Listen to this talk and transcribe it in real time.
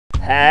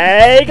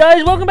Hey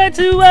guys, welcome back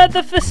to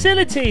the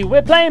facility.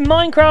 We're playing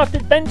Minecraft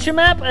Adventure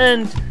Map,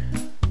 and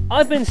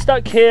I've been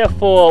stuck here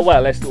for,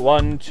 well, let's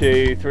 1,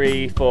 2,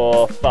 3,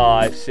 4,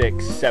 5,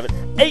 6,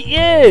 7, 8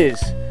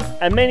 years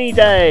and many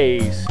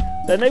days.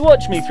 Then they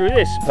watch me through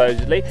this,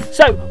 supposedly.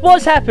 So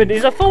what's happened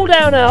is I fall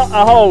down a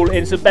hole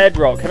in some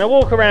bedrock, and I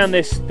walk around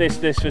this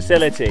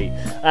facility.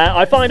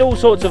 I find all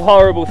sorts of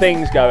horrible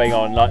things going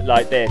on,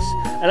 like this,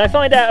 and I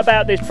find out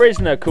about this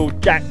prisoner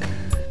called Jack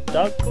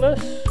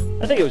Douglas.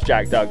 I think it was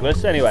Jack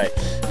Douglas. Anyway,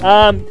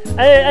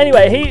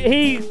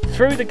 he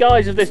through the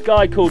guise of this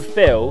guy called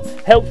Phil,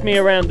 helped me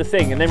around the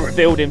thing, and then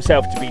revealed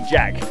himself to be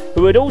Jack,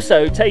 who had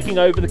also taken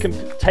over the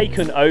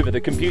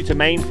computer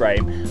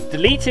mainframe,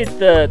 deleted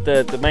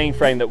the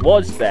mainframe that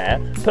was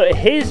there, put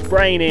his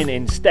brain in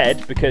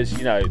instead, because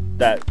you know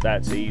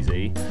that's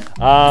easy.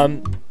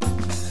 And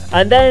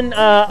then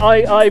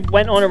I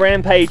went on a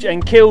rampage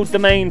and killed the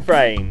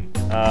mainframe.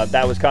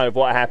 That was kind of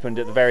what happened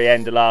at the very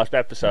end of last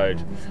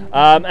episode.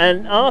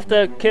 And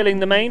after killing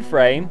the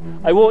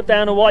mainframe, I walked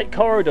down a white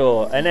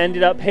corridor and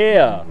ended up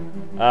here,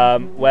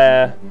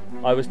 where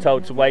I was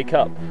told to wake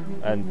up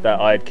and that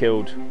I had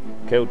killed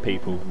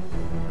people.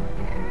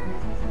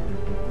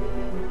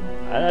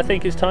 And I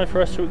think it's time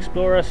for us to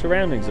explore our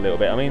surroundings a little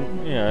bit. I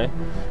mean, you know,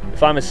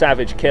 if I'm a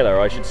savage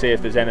killer, I should see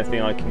if there's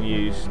anything I can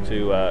use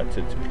to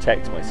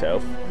protect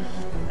myself.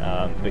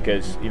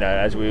 Because, you know,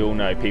 as we all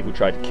know, people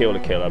try to kill a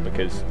killer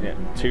because, you know,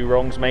 two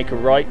wrongs make a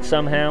right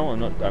somehow.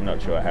 I'm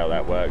not sure how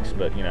that works,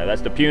 but you know,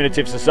 that's the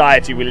punitive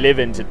society we live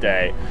in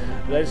today.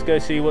 Let's go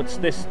see what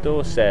this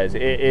door says.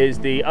 It is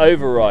the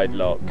override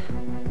lock.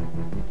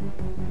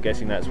 I'm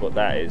guessing that's what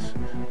that is.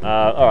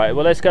 Alright,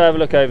 well, let's go have a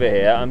look over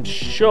here. I'm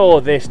sure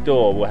this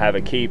door will have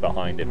a key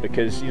behind it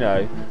because, you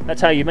know,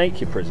 that's how you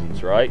make your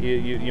prisons, right?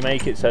 You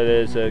make it so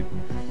there's a...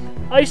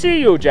 I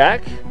see you,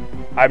 Jack.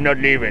 I'm not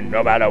leaving,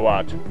 no matter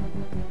what.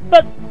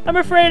 But I'm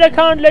afraid I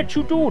can't let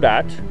you do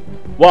that.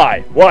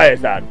 Why? Why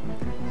is that?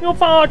 You're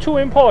far too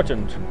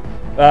important.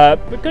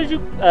 Because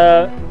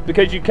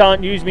you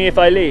can't use me if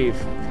I leave.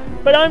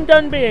 But I'm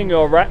done being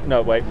your rat.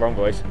 No, wait, wrong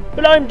voice.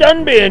 But I'm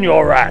done being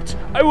your rat.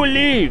 I will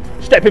leave.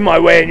 Step in my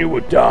way and you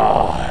will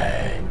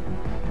die.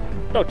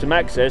 Dr.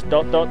 Max says ...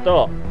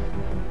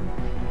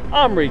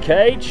 Armory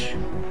cage.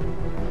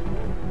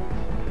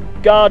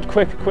 Guard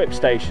quick equip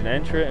station.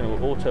 Enter it and it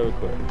will auto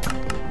equip.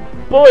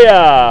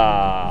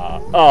 Booyah!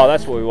 Oh,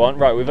 that's what we want.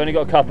 Right, we've only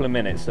got a couple of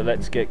minutes, so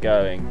let's get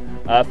going.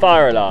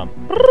 Fire alarm.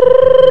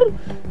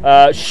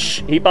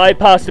 Shh! He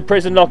bypassed the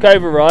prison lock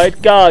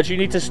override. Guards, you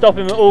need to stop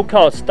him at all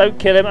costs. Don't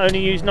kill him, only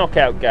use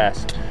knockout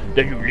gas.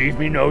 Then you leave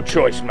me no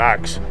choice,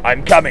 Max.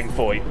 I'm coming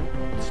for you.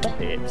 Stop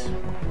it.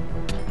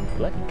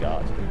 Bloody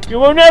guards. You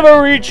will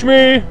never reach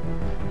me!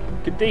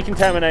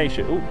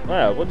 Decontamination. Oh,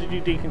 wow, what did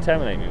you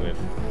decontaminate me with?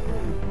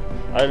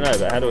 I don't know,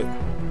 but how do I...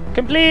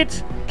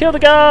 Complete! Kill the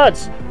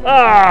guards!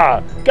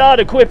 Ah! Guard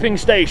equipping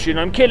station,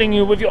 I'm killing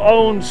you with your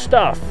own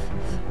stuff.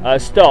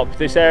 Stop,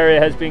 this area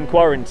has been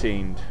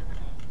quarantined.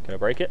 Can I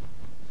break it?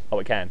 Oh,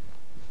 it can.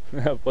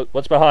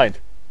 What's behind?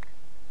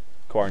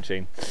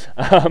 Quarantine.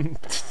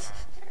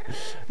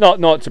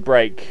 Not to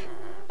break.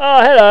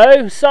 Oh,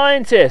 hello,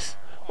 scientist.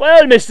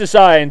 Well, Mr.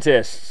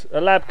 Scientist,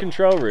 a lab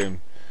control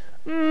room.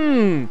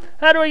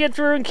 How do I get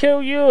through and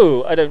kill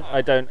you? I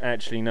don't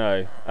actually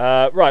know.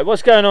 Right,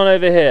 what's going on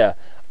over here?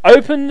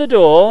 Open the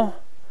door.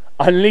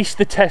 Unleash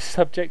the test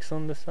subjects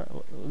on the side.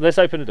 Let's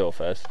open the door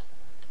first.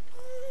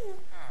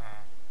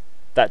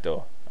 That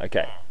door.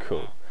 Okay,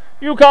 cool.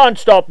 You can't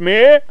stop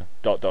me. ...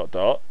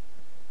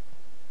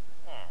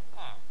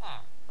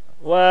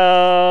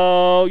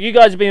 Well, you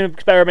guys have been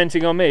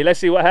experimenting on me. Let's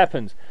see what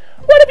happens.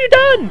 What have you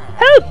done?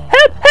 Help!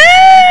 Help!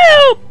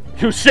 Help!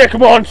 You sick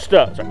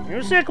monster! Sorry,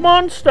 you sick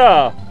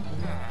monster!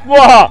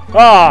 Wah!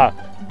 Ah!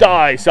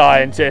 Die,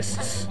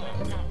 scientists!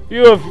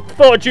 You have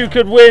thought you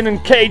could win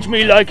and cage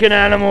me like an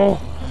animal.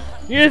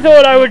 You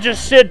thought I would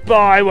just sit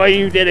by while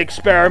you did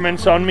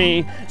experiments on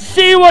me.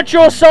 See what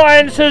your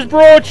science has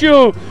brought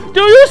you!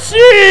 Do you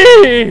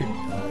see?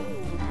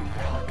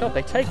 God,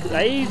 they take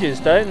ages,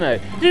 don't they?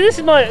 See, this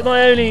is my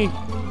only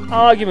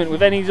argument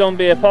with any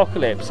zombie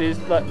apocalypse is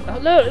like, oh,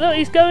 look,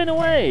 he's going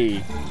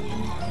away.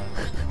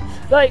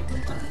 Like,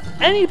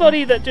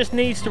 anybody that just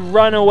needs to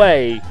run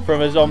away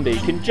from a zombie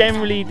can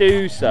generally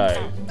do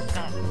so.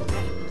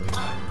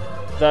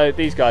 Though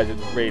these guys are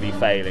really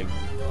failing.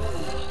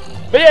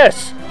 But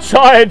yes,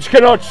 science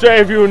cannot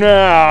save you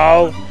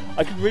now.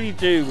 I could really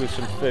do with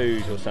some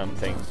food or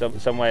something,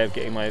 some way of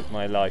getting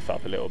my life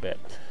up a little bit.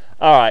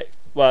 All right,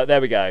 well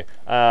there we go.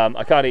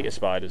 I can't eat a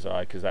spider's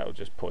eye because that will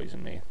just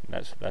poison me.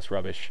 That's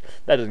rubbish.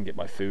 That doesn't get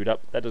my food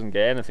up. That doesn't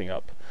get anything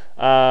up.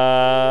 What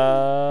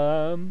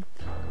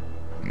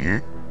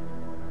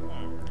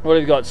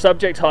have we got?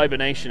 Subject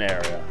hibernation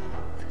area.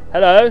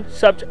 Hello,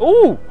 subject.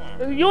 Ooh,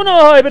 you're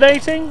not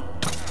hibernating.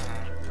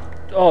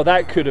 Oh,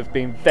 that could have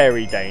been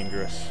very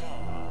dangerous.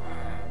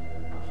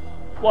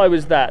 Why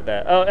was that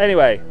there? Oh,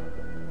 anyway.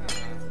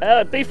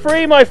 Be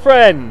free, my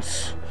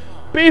friends!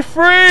 Be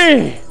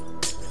free!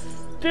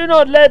 Do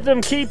not let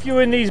them keep you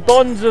in these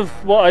bonds of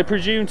what I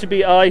presume to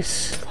be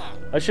ice.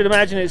 I should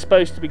imagine it's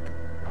supposed to be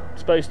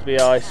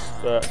ice,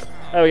 but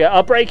there we go.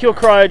 I'll break your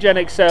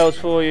cryogenic cells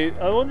for you.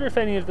 I wonder if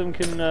any of them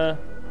can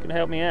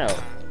help me out.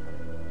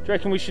 Do you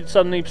reckon we should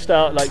suddenly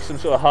start like some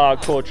sort of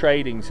hardcore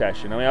trading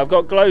session? I mean, I've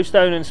got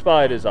glowstone and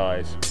spider's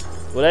eyes.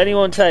 Will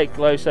anyone take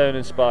glowstone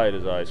and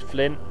spider's eyes?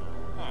 Flint?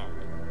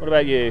 What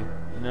about you?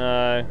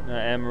 No, no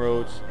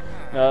emeralds.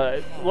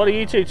 What are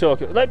you two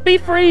talking? Like, be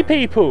free,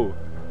 people!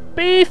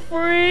 Be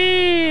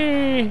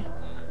free!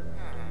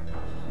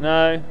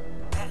 No.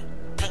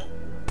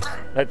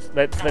 Let's.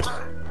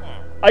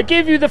 I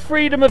give you the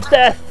freedom of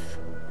death.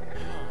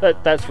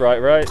 That's right?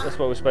 That's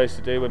what we're supposed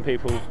to do when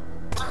people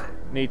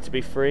need to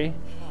be free.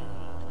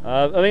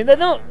 I mean, they're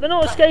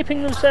not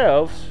escaping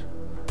themselves.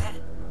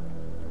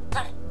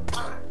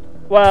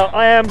 Well,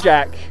 I am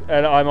Jack,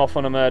 and I'm off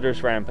on a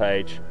murderous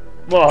rampage.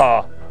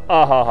 Waha!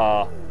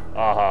 Ahaha!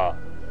 Aha!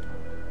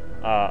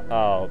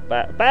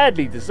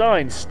 Badly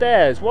designed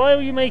stairs. Why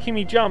are you making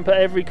me jump at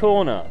every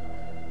corner?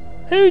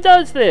 Who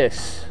does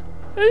this?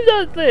 Who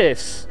does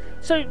this?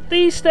 So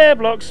these stair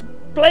blocks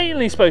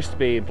blatantly supposed to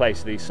be in place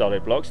of these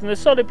solid blocks, and the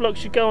solid blocks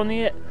should go on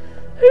the.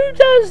 Who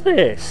does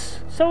this?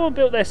 Someone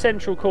built their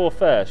central core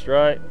first,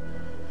 right?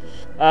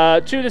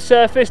 To the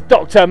surface,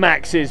 Dr.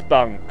 Max's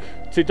bunk.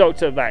 To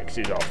Dr.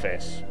 Max's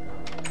office.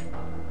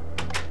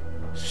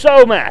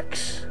 So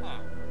Max,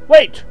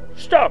 wait,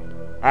 stop.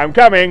 I'm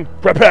coming.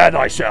 Prepare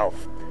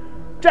thyself.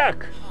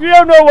 Jack, you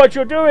don't know what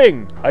you're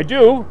doing. I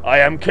do. I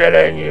am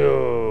killing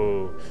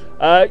you.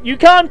 You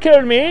can't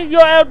kill me.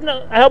 You're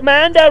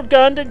outmanned,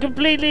 outgunned, and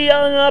completely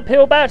an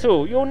uphill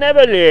battle. You'll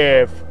never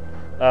live.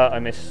 I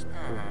missed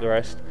the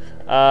rest.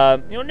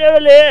 You'll never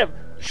live.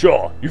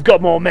 Sure, you've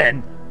got more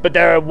men, but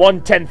they're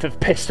 1/10 of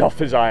pissed off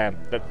as I am.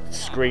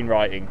 That's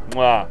screenwriting.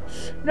 Mwah.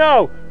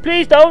 No,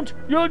 please don't.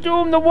 You'll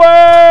doom the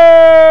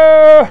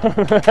world.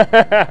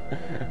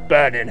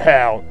 Burn in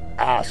hell,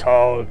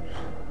 asshole.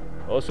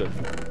 Awesome.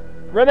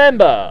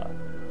 Remember.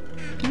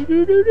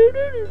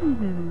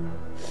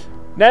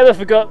 Never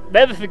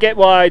forget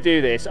why I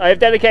do this. I have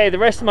dedicated the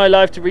rest of my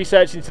life to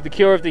research into the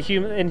cure of the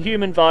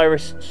inhuman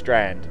virus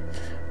strand.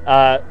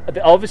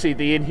 Obviously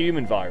the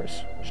inhuman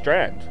virus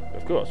strand,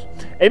 of course.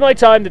 In my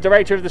time, the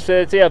director of the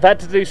facility, I've had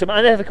to do some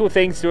unethical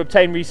things to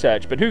obtain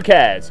research, but who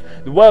cares?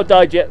 The world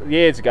died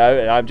years ago,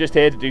 and I'm just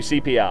here to do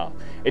CPR.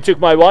 It took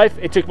my wife,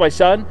 it took my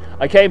son.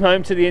 I came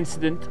home to the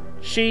incident.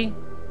 She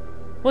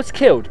was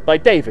killed by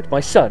David, my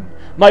son.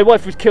 My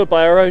wife was killed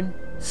by her own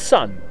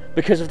son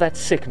because of that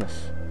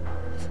sickness.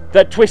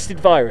 That twisted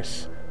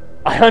virus.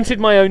 I hunted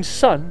my own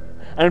son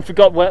and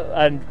forgot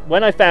and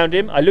when I found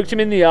him, I looked him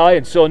in the eye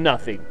and saw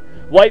nothing.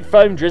 White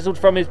foam drizzled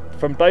from his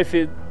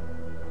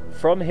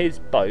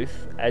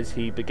both as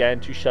he began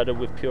to shudder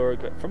with pure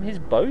regret. From his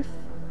both?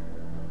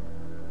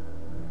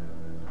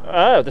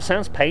 Oh, that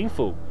sounds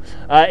painful.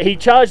 He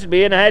charged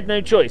me and I had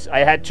no choice. I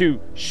had to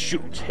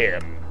shoot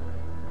him.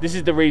 This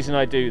is the reason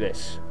I do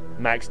this.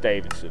 Max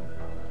Davidson.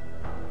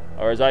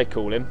 Or as I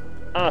call him,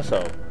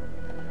 arsehole.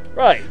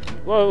 Right,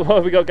 what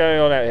have we got going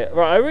on out here?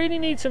 Right, I really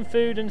need some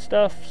food and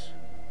stuff.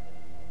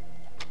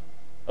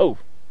 Oh.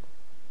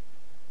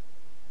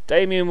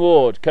 Damien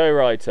Ward,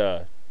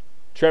 co-writer.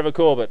 Trevor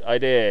Corbett,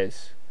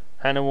 ideas.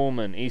 Hannah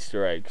Woolman,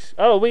 Easter eggs.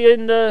 Oh, are we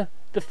in the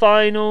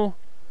final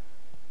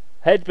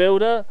head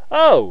builder?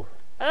 Oh!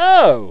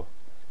 Oh!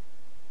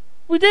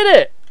 We did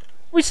it!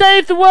 We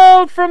saved the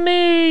world from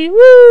me!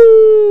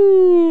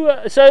 Woo!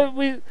 So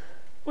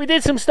we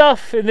did some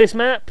stuff in this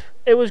map.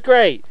 It was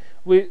great.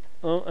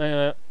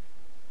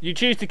 You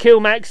choose to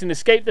kill Max and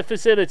escape the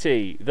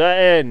facility. The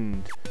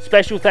end.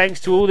 Special thanks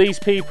to all these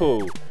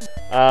people.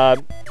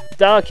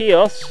 Dark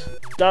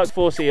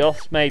Force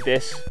Eos made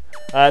this.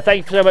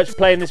 Thank you so much for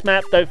playing this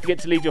map. Don't forget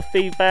to leave your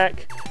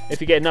feedback.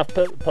 If you get enough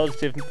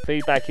positive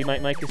feedback, you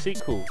might make a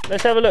sequel.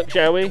 Let's have a look,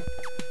 shall we?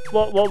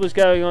 What was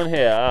going on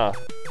here? Ah,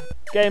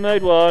 game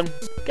mode 1.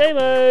 Game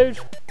mode.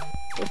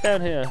 What's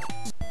down here?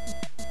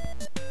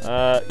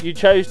 You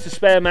chose to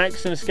spare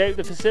Max and escape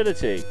the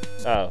facility.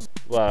 Oh,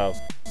 wow.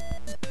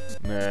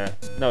 Nah,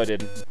 no I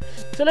didn't.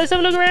 So let's have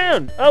a look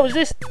around. Oh, is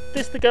this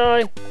the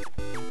guy?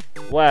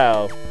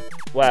 Wow.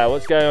 Wow,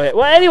 what's going on here?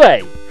 Well,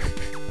 anyway,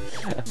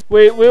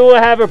 we will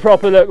have a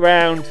proper look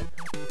round,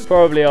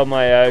 probably on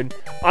my own.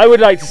 I would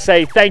like to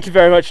say thank you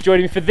very much for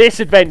joining me for this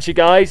adventure,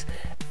 guys.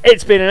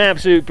 It's been an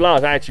absolute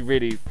blast. I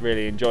actually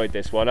really enjoyed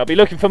this one. I'll be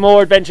looking for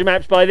more adventure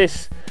maps by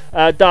this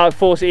Dark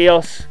Force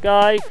Eos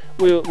guy.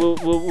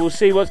 We'll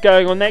see what's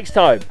going on next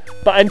time.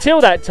 But until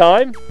that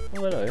time,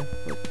 oh, hello.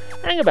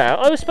 Hang about.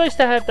 I was supposed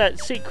to have that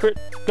secret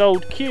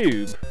gold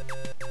cube.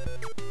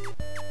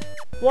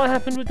 What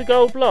happened with the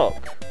gold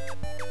block?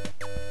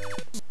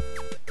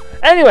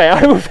 Anyway,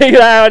 I will figure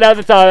that out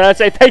another time. And I'll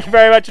say thank you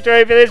very much for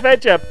joining me for this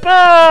adventure.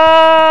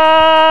 Bye!